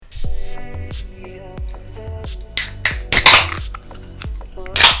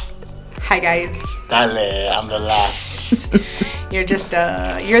Hi guys. Dale, I'm the last. You're just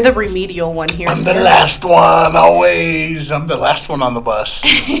you're the remedial one here. I'm the last one, always. I'm the last one on the bus.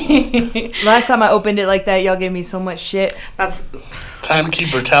 Last time I opened it like that, y'all gave me so much shit. That's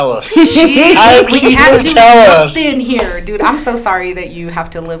Timekeeper, tell us. we can't Timekeeper, do tell us. nothing here, dude. I'm so sorry that you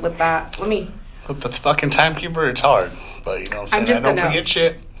have to live with that. That's fucking timekeeper. It's hard, but you know what I'm saying. just I don't gonna- forget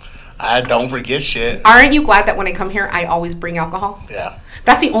shit. I don't forget shit. Aren't you glad that when I come here, I always bring alcohol? Yeah.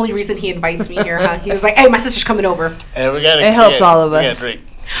 That's the only reason he invites me here, huh? He was like, hey, my sister's coming over. And we gotta. It helps all of We us. gotta drink.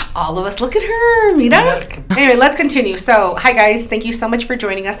 All of us, look at her, Mira. Anyway, let's continue. So, hi guys, thank you so much for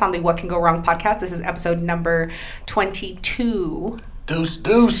joining us on the What Can Go Wrong podcast. This is episode number 22.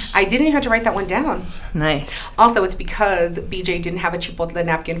 Deuce. I didn't even have to write that one down. Nice. Also, it's because BJ didn't have a Chipotle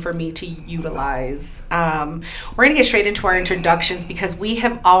napkin for me to utilize. We're going to get straight into our introductions because we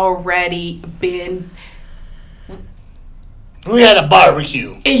have already been... We had a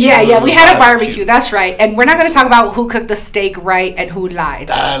barbecue. Yeah, we had a barbecue. That's right. And we're not going to talk about who cooked the steak right and who lied.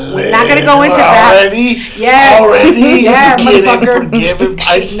 We're not going to go into that. Already? Yes. Already? Yeah, Getting motherfucker. forgiven.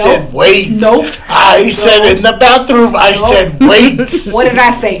 I Nope. said wait. Nope. I said in the bathroom. I said wait. What did I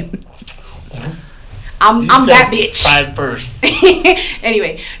say? I'm that bitch. Tried first.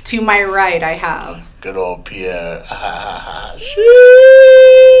 Anyway, to my right, I have... Good old Pierre.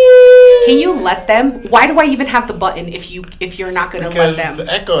 Can you let them? Why do I even have the button if you're not gonna Because let it's them?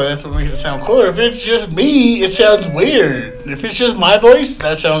 the echo. That's what makes it sound cooler. If it's just me, it sounds weird. If it's just my voice,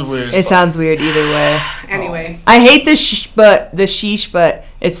 that sounds weird. as It fuck. sounds weird either way. Anyway, I hate the sheesh, but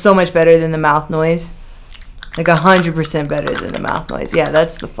it's so much better than the mouth noise. Like 100% better than the mouth noise. Yeah,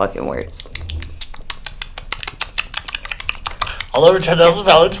 that's the fucking worst. all over 10,000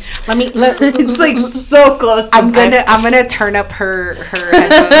 pallets. It's like so close. I'm gonna turn up her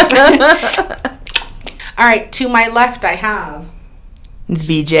headphones. All right, to my left, I have. It's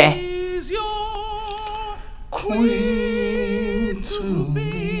BJ. Queen to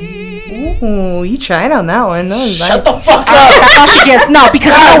be. Ooh, you tried on that one. That was Shut nice. the fuck up. That's all she gets. No,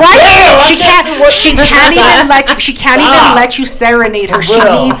 because you know what? damn, She can't even let you serenade her. She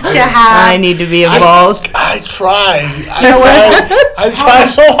Will. needs to have. I need to be involved. I tried. know what? I tried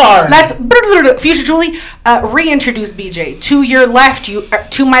so hard. Let's Future Julie reintroduce BJ. To your left,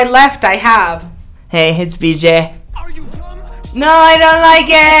 to my left, I have. Hey, it's BJ. No, I don't like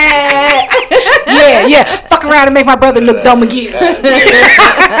it. Yeah. Fuck around and make my brother look dumb again. I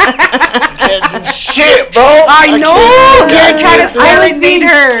can't do shit, bro. I know. You're trying to serenade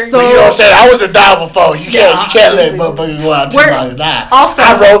her. so- You know what I'm saying? I was a dial before. You can't let motherfuckers go out too long as that. Also-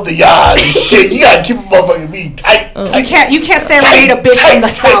 I rode the yard and shit. You gotta keep a motherfucking beat tight. You can't serenade a bitch from the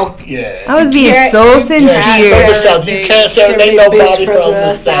south. Yeah. I was being can't- so you From sincere. the south. You can't serenade Serenade nobody bitch from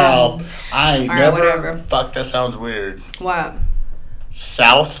the south. I ain't Alright, never. whatever. Fuck, that sounds weird. What?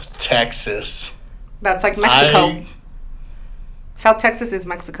 South Texas. That's like Mexico. South Texas is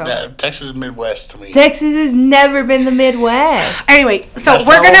Mexico. Texas is Midwest to me. Texas has never been the Midwest. Anyway, so That's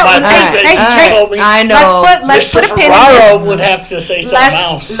we're not gonna. what my Hey, teacher told me. I know. Let's Mr. put a pin in Ferraro this. would have to say something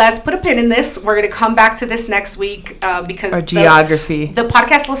else. Let's put a pin in this. We're gonna come back to this next week because Or geography. The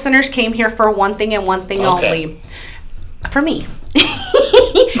podcast listeners came here for one thing and one thing Okay. only. For me.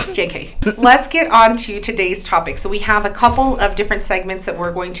 JK. Let's get on to today's topic. So we have a couple of different segments that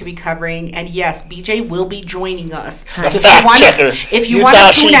we're going to be covering, and yes, BJ will be joining us. So The fact checker. if you You want thought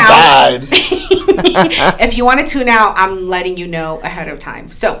to she tune out, died. if you want to tune out, I'm letting you know ahead of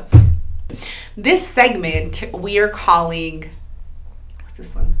time. So this segment we are calling, what's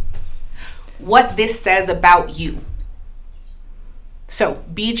this one? What this says about you. So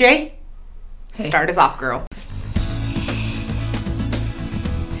BJ, start us off, girl.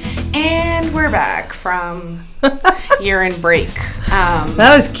 And we're back from year-end break.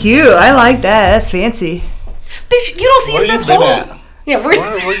 That was cute. I like that. That's fancy. Bitch, you don't see Where us you this been whole. at? Yeah,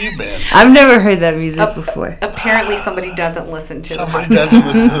 Where you been? I've never heard that music before. apparently somebody doesn't listen to Somebody the doesn't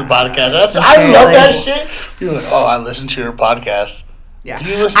listen to the podcast. I love that shit. You're like, oh, I listen to your podcast. Yeah. Do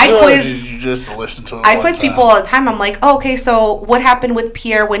you listen I to it or quiz- did you just listen to it I one quiz time? people all the time. I'm like, oh, okay, so what happened with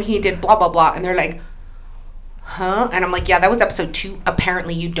Pierre when he did blah, blah, blah? And they're like, huh? And I'm like, yeah, that was episode 2.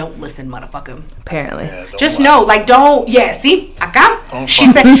 Apparently you don't listen, motherfucker. Apparently. Yeah, don't Just lie. know, like, don't, yeah, see? Acá? Don't She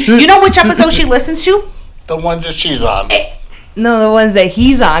fuck. said, you know which episode she listens to? The ones that she's on. No, the ones that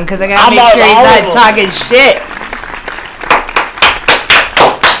he's on, because I gotta I'm make on sure he's all not of them. talking shit.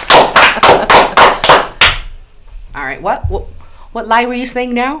 All right, what lie were you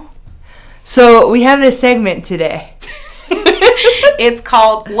saying now? So we have this segment today. It's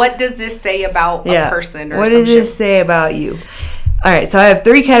called, what does this say about a person or What some does shit? this say about you? All right, so I have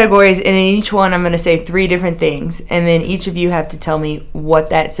 3 categories, and in each one I'm going to say 3 different things, and then each of you have to tell me what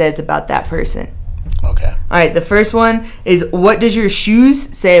that says about that person. Okay. All right, the first one is, what does your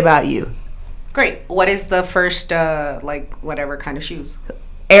shoes say about you? Great. What is the first, whatever kind of shoes?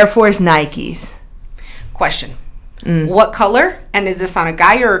 Air Force Nikes. Question. What color? And is this on a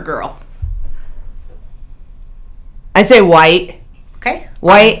guy or a girl? I'd say white. Okay.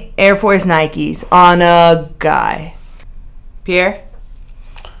 White Air Force Nikes on a guy. Pierre?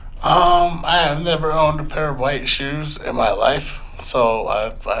 I have never owned a pair of white shoes in my life, so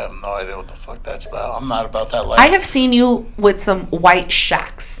I have no idea what the fuck that's about. I'm not about that life. I have seen you with some white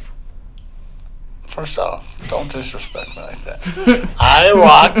shacks. First off, don't disrespect me like that. I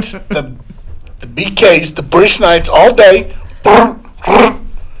rocked the BKs, the British Knights, all day.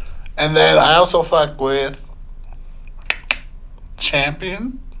 And then I also fuck with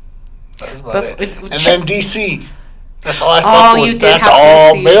Champion. That's about it. And then DC. That's all I fuck with. You did That's have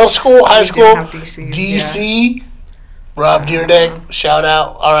all. DCs. Middle school, high You did school. have DCs, DC. Rob Deerdeck. Shout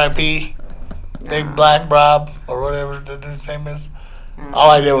out. R.I.P. Big Black Rob. Or whatever his name is. All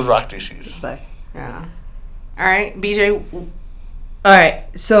I did was rock DCs. Bye. Yeah. All right, BJ. All right,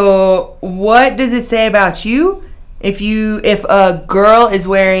 so what does it say about you if a girl is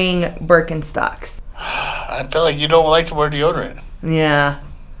wearing Birkenstocks? I feel like you don't like to wear deodorant. Yeah.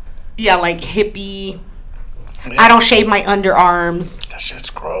 Yeah, like hippie. I don't shave my underarms. That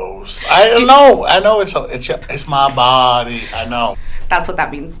shit's gross. I know it's my body. I know. That's what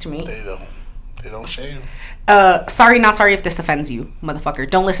that means to me. They don't shave. Sorry, not sorry if this offends you, motherfucker.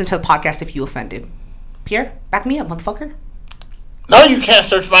 Don't listen to the podcast if you offended. Pierre, back me up, motherfucker. No, you can't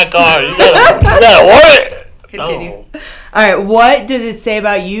search my car. You gotta want it. Continue. No. All right, what does it say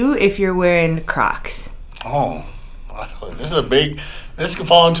about you if you're wearing Crocs? Oh, I feel like this can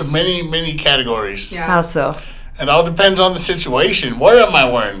fall into many categories. Yeah. How so? It all depends on the situation. What am I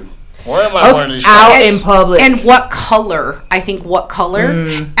wearing? Where am I wearing these Out Crocs? in public. And what color? I think what color.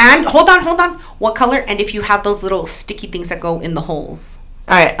 And hold on. What color? And if you have those little sticky things that go in the holes.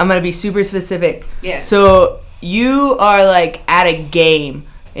 All right, I'm going to be super specific. Yeah. So you are like at a game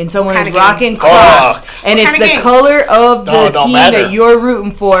and someone What is kind of rocking game? Crocs and What it's kind of the game? color of No, the it don't team matter. that you're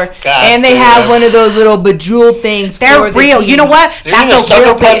rooting for, God and they damn. have one of those little bejeweled things They're for the real. team. You know what? You're gonna That's a real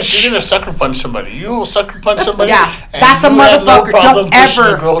sucker punch. bitch. You're gonna sucker punch somebody. You will sucker punch somebody. Yeah, and that's a you have no motherfucker. problem Don't pushing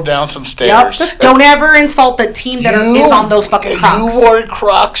ever- a girl down some Yep. stairs. Don't ever insult the team that is on those fucking Crocs. You wore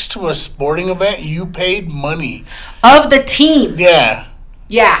Crocs to a sporting event. You paid money. Of the team. Yeah.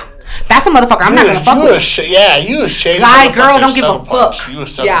 Yeah. That's a motherfucker I'm not going to fuck with. You a shady Guy, motherfucker, girl, don't give a sucker punch. fuck. You a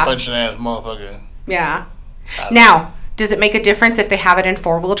sucker Yeah. punching ass motherfucker. Yeah. Now, does it make a difference if they have it in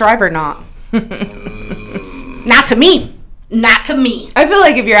 4-wheel drive or not? Not to me. Not to me. I feel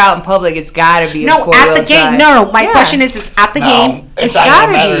like if you're out in public, it's got to be No, a four-wheel at the game. drive. No. My Yeah. question is, it's at the game. It's not gotta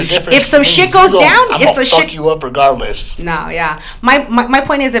gonna matter be. the difference If some to me. shit goes You gonna- down, I'm if gonna some fuck shit- you up regardless. No, yeah. My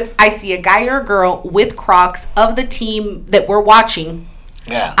point is, if I see a guy or a girl with Crocs of the team that we're watching,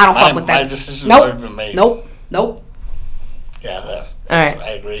 Yeah. I don't fuck with that. My decision's already been made. Nope. Yeah, All right. I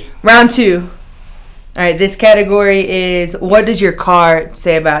agree. Round 2. All right, this category is, what does your car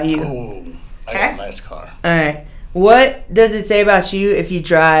say about you? Ooh, I got Okay. a nice car. All right. What does it say about you if you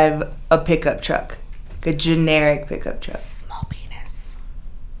drive a pickup truck? Like a generic pickup truck. Small penis.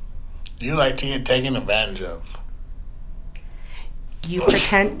 You like to get taken advantage of.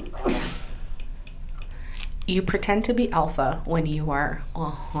 You pretend to be alpha when you are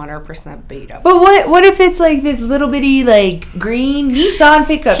 100% beta. But what if it's like this little bitty like green Nissan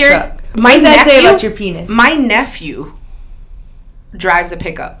pickup Here's truck? my What does that say nephew- about your penis? My nephew drives a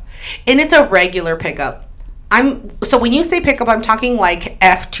pickup, and it's a regular pickup. So when you say pickup, I'm talking like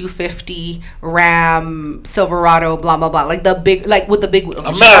F-250, Ram, Silverado, blah blah blah, like the big, like with the big wheels.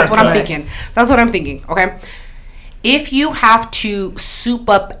 and shit. That's what I'm America. thinking. That's what I'm thinking. Okay, if you have to soup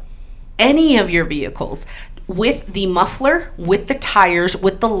up any of your vehicles with the muffler, with the tires,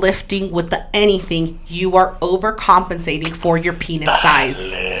 with the lifting, with the anything, you are overcompensating for your penis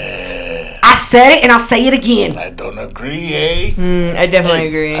size. I said it and I'll say it again. I don't agree, eh? I definitely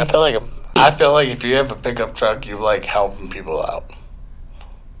agree. I feel like if you have a pickup truck, you like helping people out.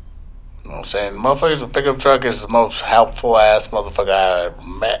 You know what I'm saying? Motherfuckers with pickup truck is the most helpful ass motherfucker I ever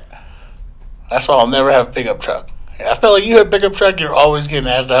met. That's why I'll never have a pickup truck. I feel like you have a pickup truck, you're always getting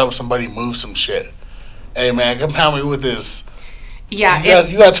asked to help somebody move some shit. Hey man, come help me with this. Yeah,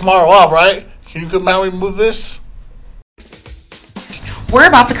 You got tomorrow off, right? Can you come help me move this? we're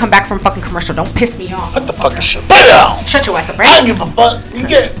about to come back from fucking commercial. Don't piss me off. What the fuck is shit? Put down! Shut your ass up, I right? don't give a fuck. You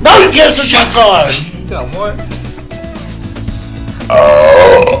can't search my car. You got what?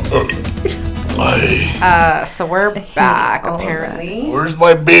 Bye. So we're back, all of apparently. Where's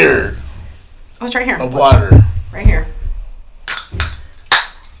my beer Oh, it's right here. of water? Right here.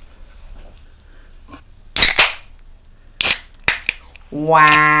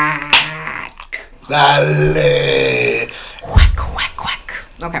 Whack. Dale. Whack, whack, whack.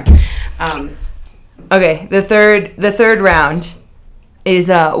 Okay. Okay, the third round is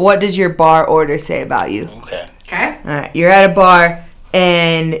what does your bar order say about you? Okay. Okay. All right, you're at a bar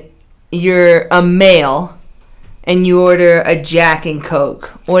and you're a male and you order a Jack and Coke.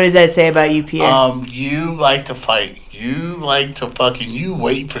 What does that say about you, Pierre? You like to fight. You like to you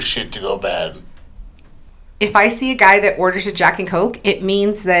wait for shit to go bad. If I see a guy that orders a Jack and Coke, it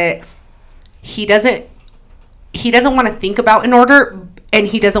means that he doesn't want to think about an order and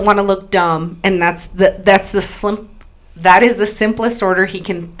he doesn't want to look dumb, and that is the simplest order he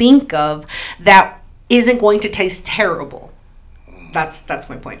can think of that isn't going to taste terrible. That's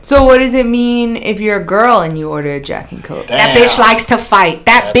my point. So what does it mean if you're a girl and you order a Jack and Coke? That Damn. bitch likes to fight.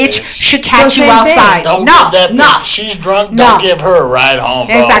 That bitch should catch So you same thing. outside. Don't No, give that no. bitch. She's drunk. No. Don't give her a ride home,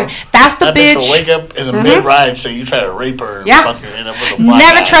 bro. Exactly. That's the that bitch. will wake up in the mid-ride, so you try to rape her and Yeah. fucking end up with a black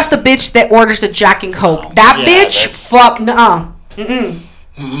Never eye. trust a bitch that orders a Jack and Coke. That Yeah, bitch, that's- fuck, nuh-uh.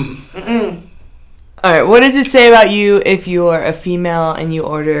 All right, what does it say about you if you're a female and you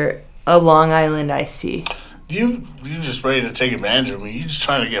order a Long Island iced tea? You just ready to take advantage of me. You just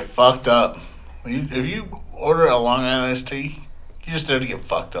trying to get fucked up. If you order a Long Island iced tea, you're just there to get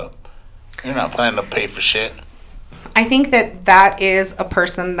fucked up. You're not planning to pay for shit. I think that is a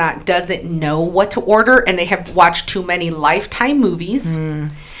person that doesn't know what to order and they have watched too many Lifetime movies.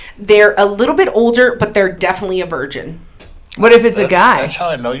 They're a little bit older, but they're definitely a virgin. What if it's a guy? That's how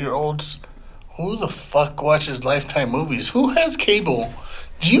I know you're old. Who the fuck watches Lifetime movies? Who has cable?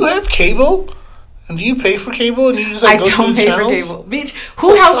 Do you have cable? And do you pay for cable? And you just I go through don't the pay for channels? cable. Bitch,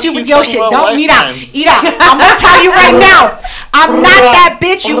 who helped you fuck with you your talking shit? about Don't, Mira. Lifetime? I'm going to tell you right now. I'm not that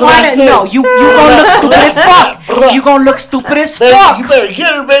bitch you want to know. You going to look stupid as fuck. You going to look stupid as Baby, fuck. you better get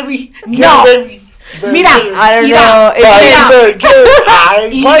her, baby. Get No. her, baby. You better Mira, get her. I don't Mira. know. Nah, you It's, better get her. I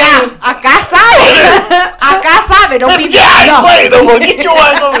ain't Mira, playing. acá sabe. Don't be Yeah, I ain't no. playing no more. Get your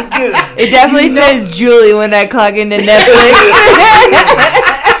ass over and get her. it definitely says Julie when I clock into Netflix.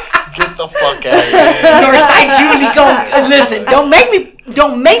 Get the fuck out of here. Northside Julie go. Listen, don't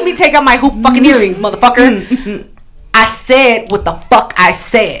make me take out my hoop fucking earrings, motherfucker. I said what the fuck I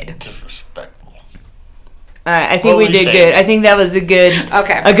said. Disrespectful. All right, I think What we we did saying? good. I think that was a good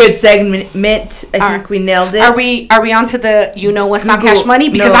segment. I think we nailed it. Are we on to the what's not Google- cash money?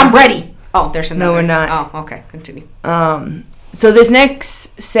 Because no. I'm ready. Oh, there's another. No, we're not. Oh, okay. Continue. So this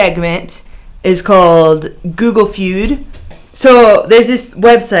next segment is called Google Feud. So there's this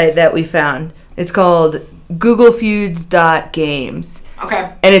website that we found. It's called googlefeuds.games.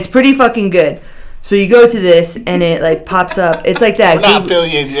 Okay. And it's pretty fucking good. So you go to this and it like pops up. It's like that. We're not Google-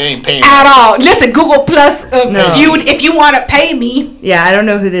 affiliated. They ain't paying. At all. Listen, Google Plus No. Feud. If you want to pay me, yeah, I don't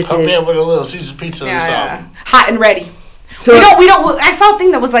know who this Come in is. with a little Caesar pizza or something. hot and ready. So We don't. I saw a thing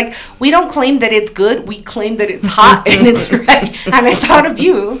that was like, we don't claim that it's good. We claim that it's hot and it's ready. And I thought of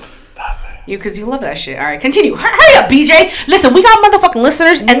you. Because you love that shit. All right, continue. Hurry up, BJ. Listen, we got motherfucking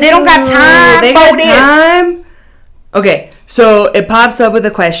listeners, and they don't got time They for got this. time. Okay, so it pops up with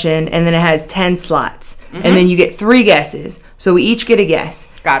a question, and then it has 10 slots. And then you get 3 guesses. So we each get a guess.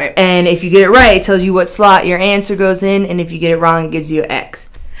 Got it. And if you get it right, it tells you what slot your answer goes in. And if you get it wrong, it gives you an X.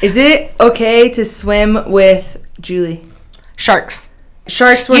 Is it okay to swim with Julie? Sharks.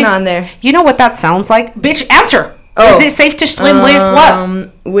 Sharks weren't on there. You know what that sounds like? Bitch, answer. Oh. Is it safe to swim with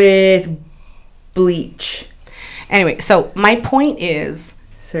what? With bleach. Anyway, so my point is,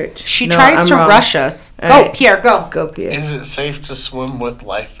 Search. she No, tries I'm to wrong. rush us. All Go, right. Pierre, go. Go, Pierre. Is it safe to swim with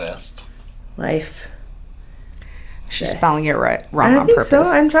life vest? Life. She's Yes. spelling it right, I wrong don't on think purpose. so.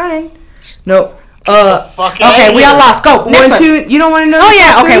 I'm trying. Nope. Fuck Okay, we all lost. Go. Next One, one. 2. You don't want to know? Oh the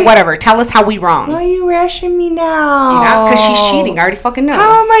yeah. top Okay. three? Whatever. Tell us how we wrong. Why are you rushing me now? Because she's cheating. I already fucking know.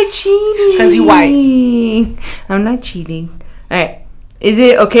 How am I cheating? 'Cause you white. I'm not cheating. All right. Is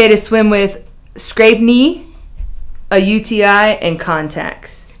it okay to swim with scraped knee, a UTI, and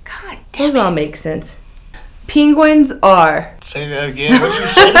contacts? God damn. Those all make sense. Penguins are. Say that again. What'd you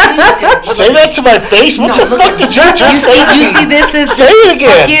say to me? Say that to my face? What the fuck did you just say to me? You see, this is Say it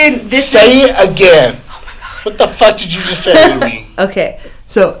again. fucking- this say is- it again. Oh my god. What the fuck did you just say to me? Okay.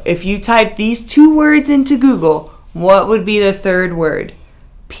 So if you type these 2 words into Google, what would be the third word?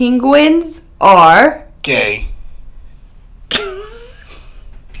 Penguins are. Gay.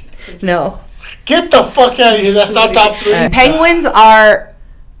 No. Get the fuck out of here. That's not top 3. Penguins are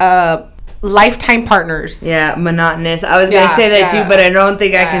lifetime partners. Yeah, monotonous. I was going Yeah, to say that yeah. too, but I don't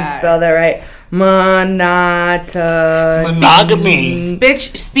think I can Yeah. spell that right. Monogamy.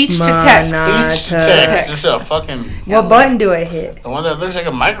 Speech to text. Speech to text. Just a fucking. What button do I hit? The one that looks like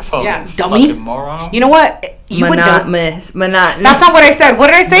a microphone. Yeah, dummy. Fucking moron. You know what? You would know. Monotonous. That's not what I said. What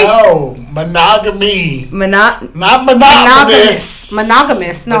did I say? No, monogamy. Not Monogamous. monogamous.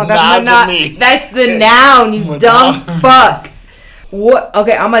 Monogamous. No, Monogamy. That's the noun, you dumb fuck. What?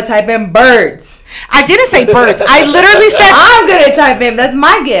 Okay, I'm gonna type in birds. I didn't say birds. I literally said. I'm gonna type in. That's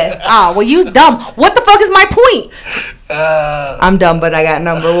my guess. Oh, well, you dumb. What the fuck is my point? I'm dumb, but I got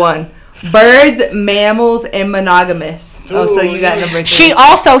number one. Birds, mammals, and monogamous. Oh, so you got number 3. She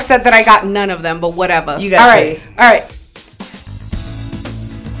also said that I got none of them, but whatever. You got all right. 3. All right.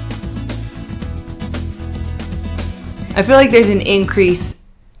 I feel like there's an increase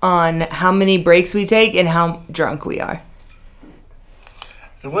on how many breaks we take and how drunk we are.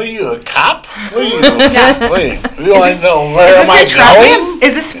 What are you, a cop? What are you? Wait, you want to know where Is am I this going? entrapment?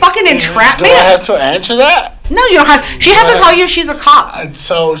 Is this fucking entrapment? Do I have to answer that? No, you don't have. She has to tell you she's a cop.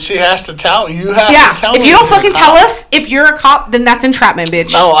 So she has to tell you. Have Yeah. to tell me. If you don't you're a fucking cop. tell us if you're a cop, then that's entrapment,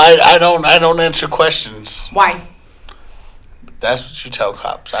 bitch. No, I don't answer questions. Why? That's what you tell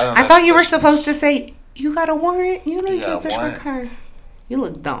cops. I thought you were supposed to say you got a warrant. You don't got a search my warrant? car. You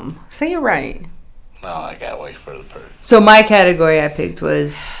look dumb. Say it right. No, I gotta wait for the person. So my category I picked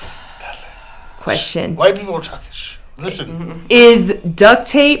was questions. White people are talking shit. Listen. Is duct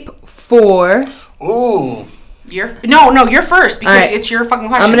tape for... Ooh. You're first because All right. it's your fucking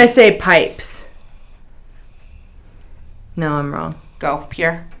question. I'm going to say pipes. No, I'm wrong. Go,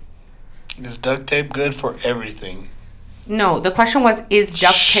 Pierre. Is duct tape good for everything? No, the question was, is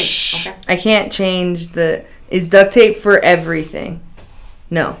duct tape... Okay. I can't change the... Is duct tape for everything?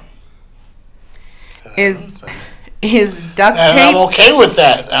 No. Is duct And tape... I'm okay with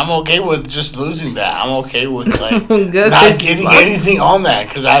that. I'm okay with just losing that. I'm okay with like Good. not getting anything on that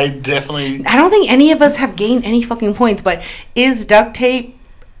because I definitely. I don't think any of us have gained any fucking points, but is duct tape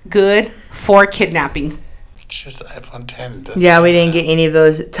good for kidnapping? It's just iPhone 10. Yeah, we didn't get any of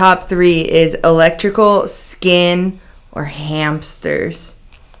those. Top 3 is electrical, skin, or hamsters.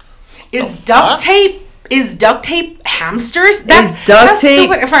 Is The duct fuck? tape... Is duct tape hamsters? Is duct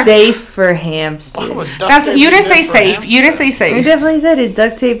tape stupid. safe for hamsters? Why would duct That's tape you be didn't good say for safe. You didn't say I safe. definitely said, is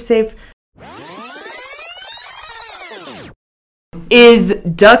duct tape safe? Is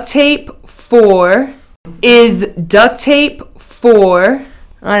duct tape for...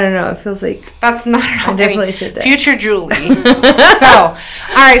 I don't know. It feels like... That's not. I definitely said that. Future Julie. So, all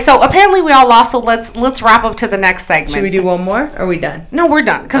right. So apparently we all lost. So let's wrap up to the next segment. Should we do one more? Or are we done? No, we're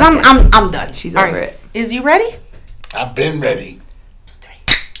done. Because Okay. I'm done. She's All over right. it. Is you ready? I've been ready.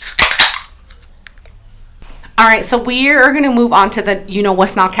 All right. So we are gonna move on to the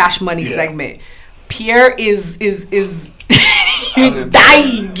what's not cash money Yeah. segment. Pierre is you're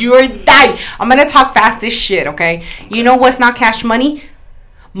dying. You're dying. I'm gonna talk fast as shit. Okay. You know what's not cash money?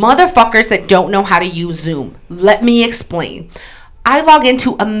 Motherfuckers that don't know how to use Zoom. Let me explain. I log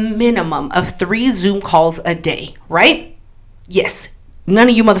into a minimum of 3 Zoom calls a day, right? Yes. None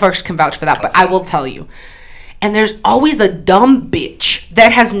of you motherfuckers can vouch for that, but I will tell you. And there's always a dumb bitch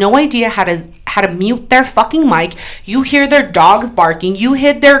that has no idea how to mute their fucking mic. You hear their dogs barking. You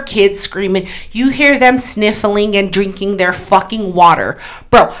hear their kids screaming. You hear them sniffling and drinking their fucking water.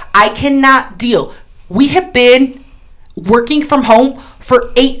 Bro, I cannot deal. We have been working from home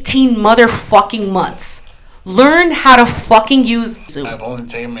for 18 motherfucking months. Learn how to fucking use Zoom. I've only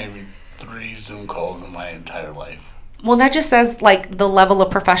taken maybe 3 Zoom calls in my entire life. Well, that just says like the level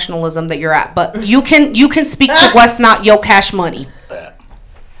of professionalism that you're at. But you can speak to what's not your cash money. That.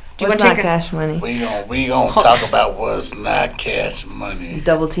 Do you What's want to not take cash money? We gonna talk about what's not cash money.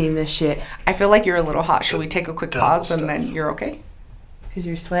 Double team this shit. I feel like you're a little hot. Should we take a quick Double pause and stuff. then you're okay? Because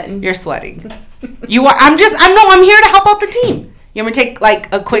you're sweating. You're sweating. You are. I'm here to help out the team. You want me to take like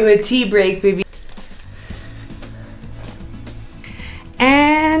a Do quick a tea break, baby.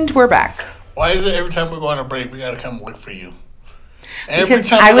 and we're back. Why is it every time we go on a break we gotta come look for you? Every Because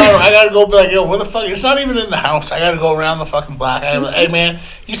time I I gotta go be like, yo, where the fuck? It's not even in the house. I gotta go around the fucking block. I gotta be like, hey man,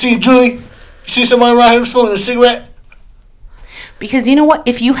 you see Julie? You see someone around here smoking a cigarette? Because you know what?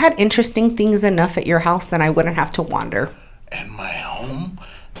 If you had interesting things enough at your house, then I wouldn't have to wander. In my home?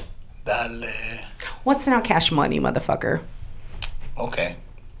 Dale. What's not cash money, motherfucker? Okay.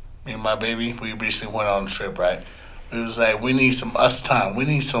 Me and my baby, we recently went on a trip, right? We was like, we need some us time. We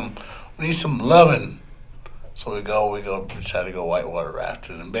need some loving. So we decide to go whitewater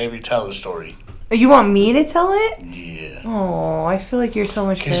rafting. And baby, tell the story. You want me to tell it? Yeah. Oh, I feel like you're so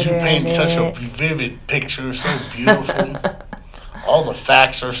much better Because you at paint such a it. vivid picture, so beautiful. All the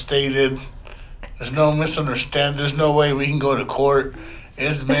facts are stated. There's no misunderstanding. There's no way we can go to court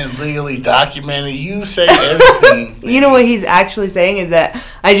It's been legally documented. You say everything. You know what he's actually saying is that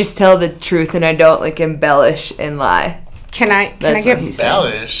I just tell the truth and I don't like embellish and lie. Can I That's give what he's saying.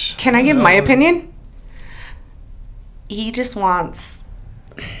 Embellish. Can I give my opinion? He just wants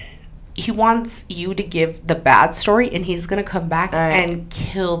you to give the bad story, and he's gonna come back right. and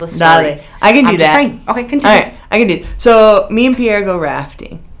kill the story. Dale. I can do I'm that. Just saying. Okay, continue. All right, I can do. So me and Pierre go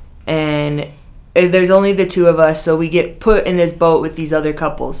rafting, and there's only the two of us, so we get put in this boat with these other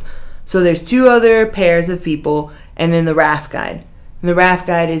couples. So there's two other pairs of people, and then the raft guide. And the raft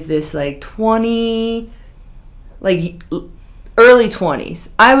guide is this like 20, like early 20s.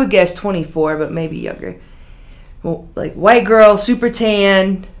 I would guess 24, but maybe younger. Well, like white girl, super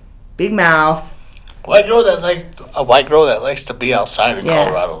tan, big mouth. White girl that likes to be outside in Yeah.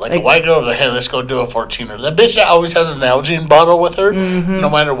 Colorado. Like a white girl, like, hey, let's go do a 14er. That bitch that always has an Nalgene bottle with her, no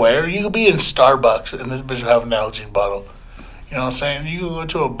matter where. You could be in Starbucks and this bitch will have an Nalgene bottle. You know what I'm saying? You go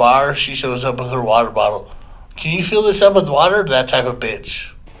to a bar, she shows up with her water bottle. Can you fill this up with water? That type of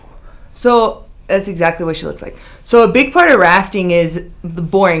bitch. So that's exactly what she looks like. So a big part of rafting is the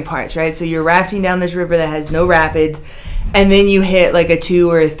boring parts, right? So you're rafting down this river that has no rapids, and then you hit like a 2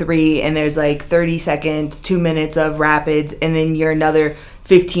 or a 3, and there's like 30 seconds, 2 minutes of rapids, and then you're another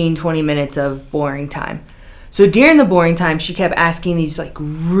 15, 20 minutes of boring time. So during the boring time, she kept asking these like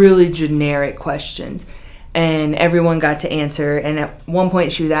really generic questions, and everyone got to answer. And at one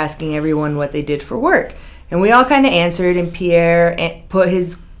point, she was asking everyone what they did for work, and we all kind of answered. And Pierre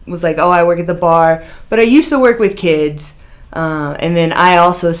was like, "Oh, I work at the bar, but I used to work with kids." And then I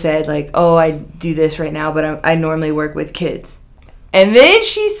also said, like, "Oh, I do this right now, but I normally work with kids." And then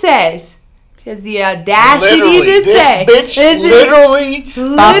she says, she has the audacity to say, literally,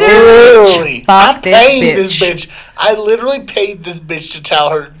 I'm paying this bitch. I literally paid this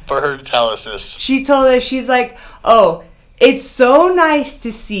bitch for her to tell us this. She told us, she's like, "Oh, it's so nice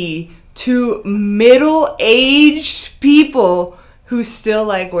to see two middle-aged people who still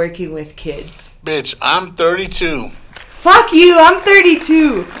like working with kids." Bitch, I'm 32. Fuck you, I'm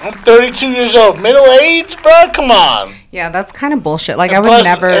 32. I'm 32 years old. Middle age, bro? Come on. Yeah, that's kind of bullshit. Like, And I would plus-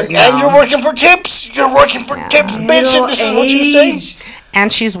 never. And you're working for tips. You're working for tips, bitch. And this is what you're saying. Middle-aged.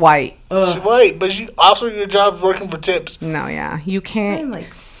 And she's white. She's white, but also your job's working for tips. No, yeah. You can't. I'm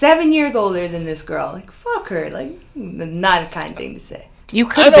like 7 years older than this girl. Like, fuck her. Like, not a kind thing to say. You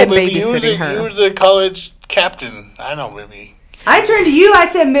could I have know, been baby. babysitting You her. were the college captain. I know, baby. I turned to you, I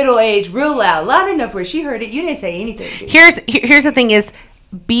said middle age real loud enough where she heard it. You didn't say anything. Dude. Here's the thing is,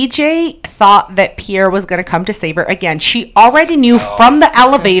 BJ thought that Pierre was going to come to save her again. She already knew from the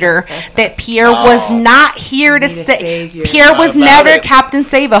elevator that Pierre was not here to save. Pierre was never Captain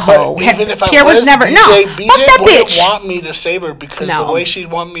Save-A-Ho. But even if Pierre I was never. BJ, No, BJ fuck that wouldn't bitch. want me to save her because No. the way she'd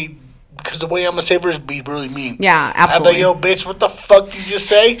want me, because the way I'm gonna save her is be really mean. Yeah, absolutely. I'd be like, yo, bitch, what the fuck did you just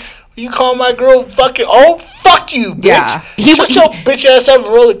say? You call my girl fucking, oh, fuck you, bitch. Yeah. Shut your bitch ass up and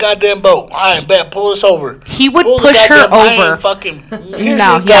roll the goddamn boat. I ain't bet, pull us over. He would Pull the push her goddamn- I over. ain't fucking, here's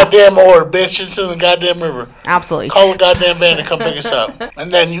No, your yeah. goddamn oar, bitch. It's in the goddamn river. Absolutely. Call a goddamn van to come pick us up.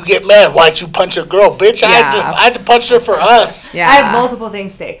 And then you get mad. Why'd you punch a girl, bitch? I had to punch her for us. Yeah. I have multiple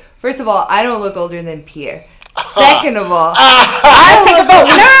things to say. First of all, I don't look older than Pierre. Second of all, Let's take a vote.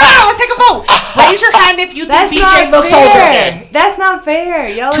 No, let's take a vote. Raise your hand if you think that's BJ not looks fair. older. That's not fair.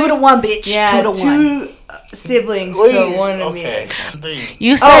 Y'all 2-1, bitch. Yeah, 2-1. two siblings to one of me. Okay.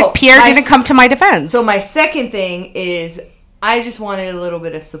 You said Oh, Pierre my didn't come to my defense. So my second thing is, I just wanted a little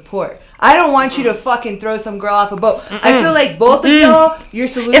bit of support. I don't want you to fucking throw some girl off a boat. I feel like both of y'all, your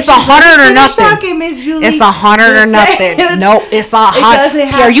solution. It's 100 or nothing. It's 100 or nothing. No, it's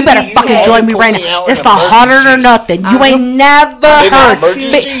 100. Pierre, you better fucking join me right now. It's 100 or nothing. You ain't never heard.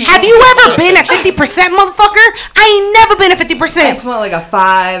 emergencies, Have you ever been at 50%, motherfucker? I ain't never been at I 50%. just want like a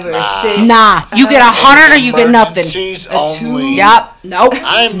 5 or 6. Nah, you get 100 or you get nothing. Emergencies only. Yep. Nope.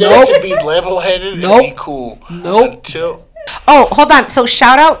 I'm there to be level-headed and be cool. Nope. Until Oh, hold on. So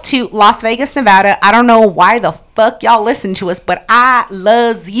shout out to Las Vegas, Nevada. I don't know why the fuck y'all listen to us, but I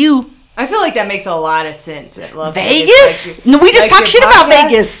loves you. I feel like that makes a lot of sense. That Las Vegas? your- No, we just talk your shit about podcast.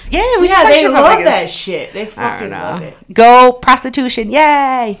 Vegas. Yeah, we just talk they shit about love Vegas. that shit. They I fucking don't love know. it. Go prostitution.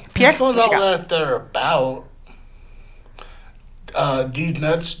 Yay. Pierre, that's not what you all got? that they're about. D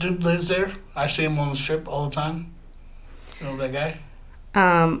Nuts dude lives there. I see him on the strip all the time. You know that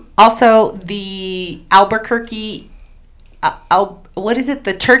guy? Also, the Albuquerque, what is it?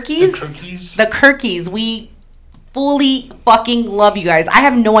 The turkeys? The Kirkies. We fully fucking love you guys. I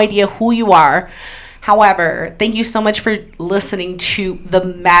have no idea who you are. However, thank you so much for listening to the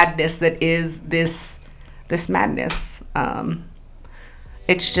madness that is this madness.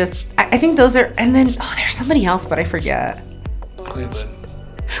 It's just, I think those are, and then, there's somebody else, but I forget. Cleveland.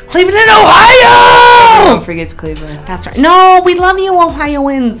 Cleveland, Ohio! Everyone forgets Cleveland. That's right. No, we love you,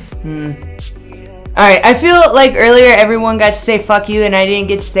 Ohioans. Alright, I feel like earlier everyone got to say fuck you and I didn't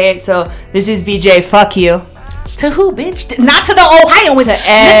get to say it, so this is BJ, fuck you. To who, bitch? Not to the Ohioans. To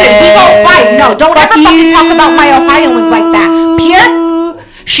Listen, we gon' fight. No, don't ever fucking talk about my Ohioans like that. Pierre,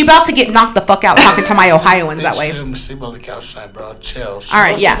 she about to get knocked the fuck out talking to my Ohioans that way. Let me sleep on the couch tonight, bro. Chill. All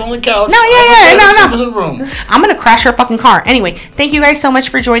right, yeah. Sleep on the couch. No, yeah, no. Sleep in the room. I'm gonna crash her fucking car. Anyway, thank you guys so much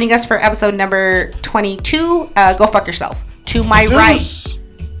for joining us for episode number 22. Go fuck yourself. To my right.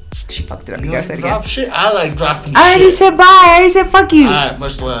 She fucked it up. You gotta say it again. Drop shit. I like dropping I already shit. said bye. I already said fuck you. Alright,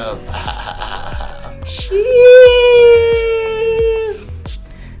 much love.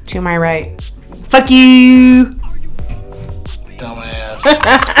 To my right. Fuck you.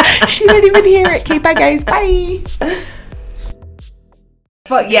 Dumbass. She didn't even hear it. Okay, bye guys. Bye.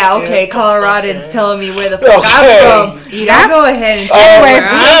 Fuck yeah, okay. Coloradans telling me where the fuck Okay. I'm from. You gotta go ahead and tell me Anyway, where we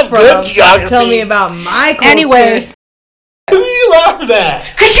I'm have good from. geography. Tell me about my culture. Anyway. What are you laughing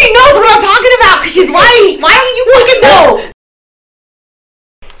at? Cause she knows what I'm talking about. Cause she's white. Why don't you fucking know?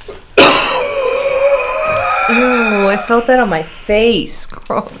 Ew, I felt that on my face.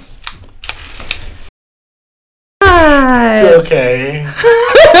 Gross. God. Okay.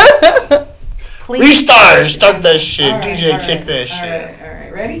 Please. Restart. Start that shit. All right, DJ, all kick right, that shit. All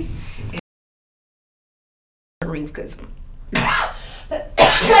right, ready? Rings cause. Goddamn!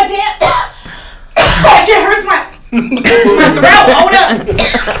 That shit hurts my throat. Hold up.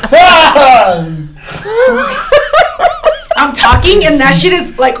 I'm talking and that shit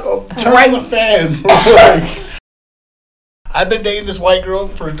is like Turn on the fan. Like, I've been dating this white girl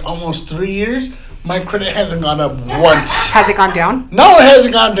for almost 3 years. My credit hasn't gone up once. Has it gone down? No, it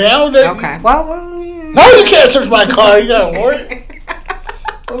hasn't gone down. Okay. Well. No, you can't search my car. You gotta worry.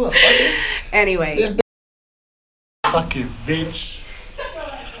 Anyway. This fucking bitch.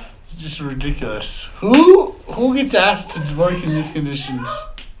 It's just ridiculous. Who gets asked to work in these conditions?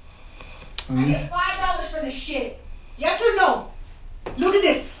 $5 for this shit. Yes or no? Look at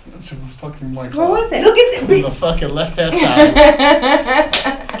this. That's a fucking white What was it? Look at On this. the fucking left hand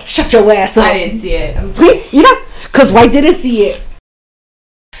side. Shut your ass up. I didn't see it. See? You know? Because white didn't see it.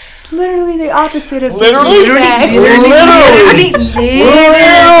 Literally the opposite of Literally? disrespect.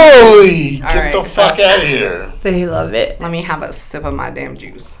 Literally. All Get right, the fuck out of here. They love it. Let me have a sip of my damn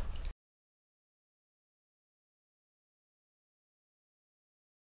juice.